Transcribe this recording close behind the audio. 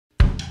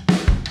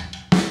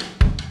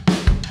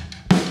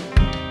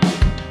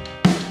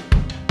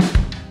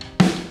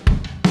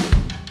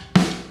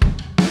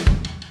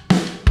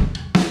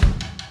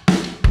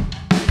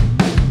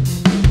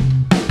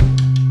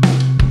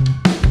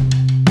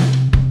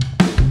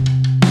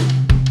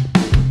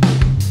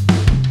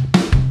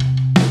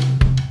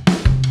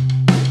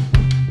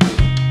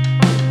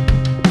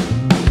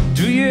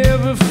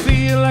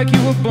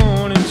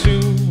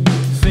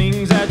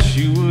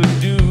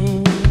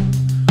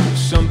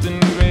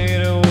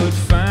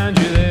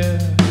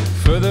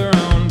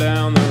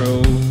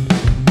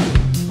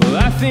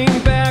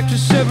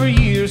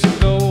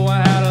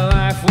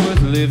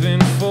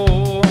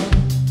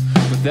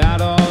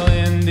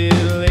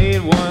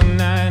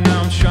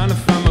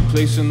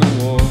the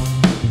war.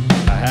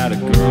 I had a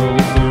girl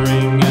with a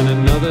ring and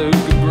another who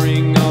could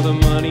bring all the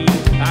money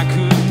I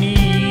could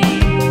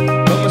need.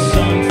 But my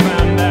son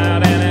found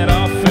out and it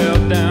all fell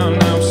down.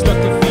 Now I'm stuck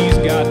with these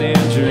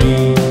goddamn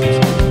dreams.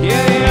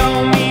 Yeah, they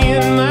own me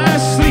in my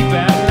sleep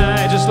at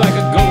night, just like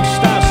a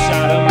ghost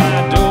outside of my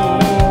door.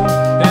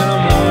 And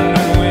I'm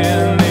wondering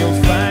when they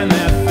will find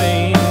that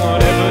thing,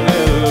 whatever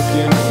they're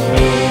looking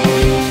for.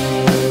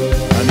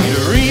 I need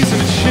a reason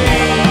to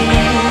change.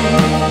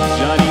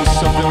 I need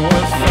something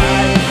worth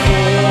fighting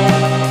for.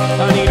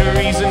 I need a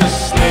reason to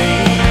stay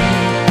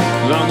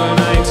longer than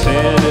I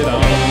intended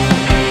on.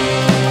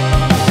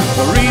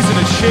 A reason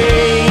to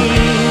change.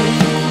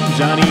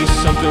 I need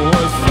something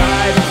worth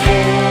fighting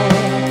for.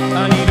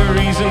 I need a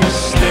reason to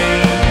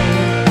stay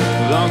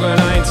longer than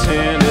I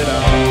intended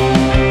on.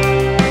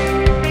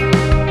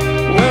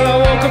 Well, I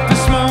woke up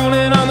this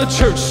morning on the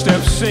church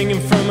steps singing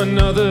from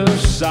another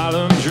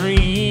solemn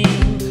dream.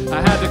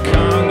 I had the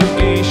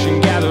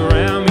congregation gather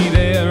around me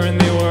there, and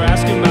they were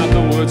asking about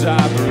the words I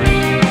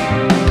breathe.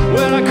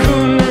 Well, I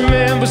couldn't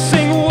remember a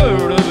single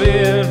word of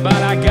it,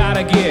 but I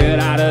gotta get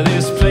out of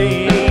this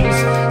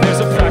place. There's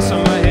a price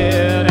on my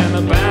head and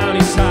the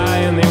bounty's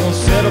high, and they won't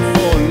settle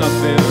for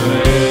nothing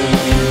less.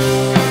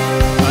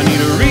 I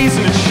need a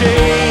reason to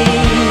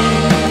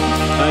change.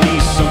 I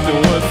need something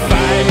worth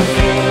fighting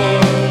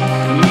for.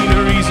 I need a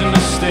reason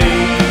to stay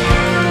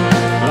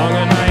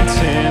longer than I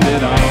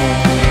intended on.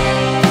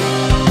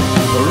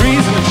 A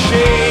reason to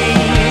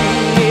change.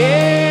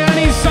 Yeah, I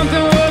need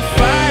something worth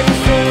fighting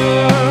for.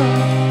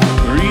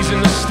 A reason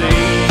to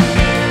stay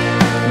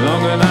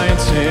longer than I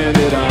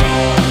intended on.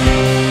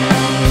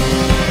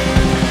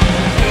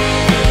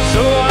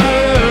 So I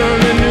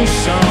learned a new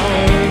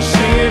song,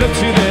 sing it up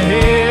to the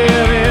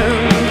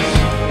heavens,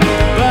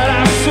 but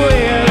I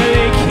swear that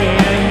they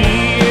can't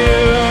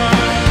hear.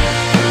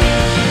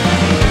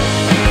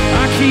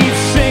 I keep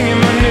singing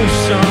my new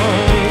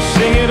song,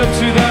 sing it up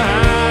to the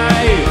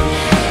highest.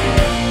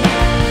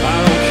 I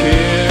don't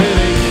care,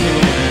 they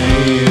can't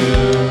hear.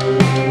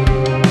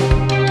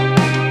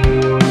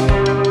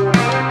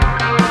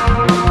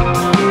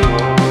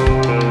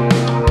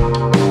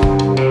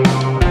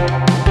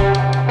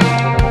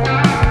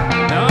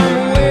 Now I'm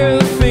aware of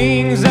the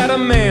things that a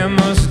man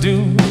must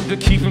do to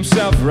keep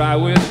himself right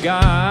with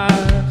God.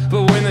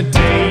 But when the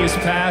day is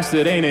past,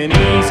 it ain't an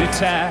easy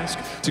task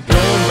to go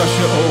and brush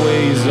your old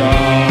ways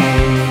off.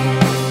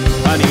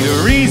 I need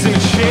a reason to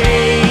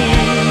change.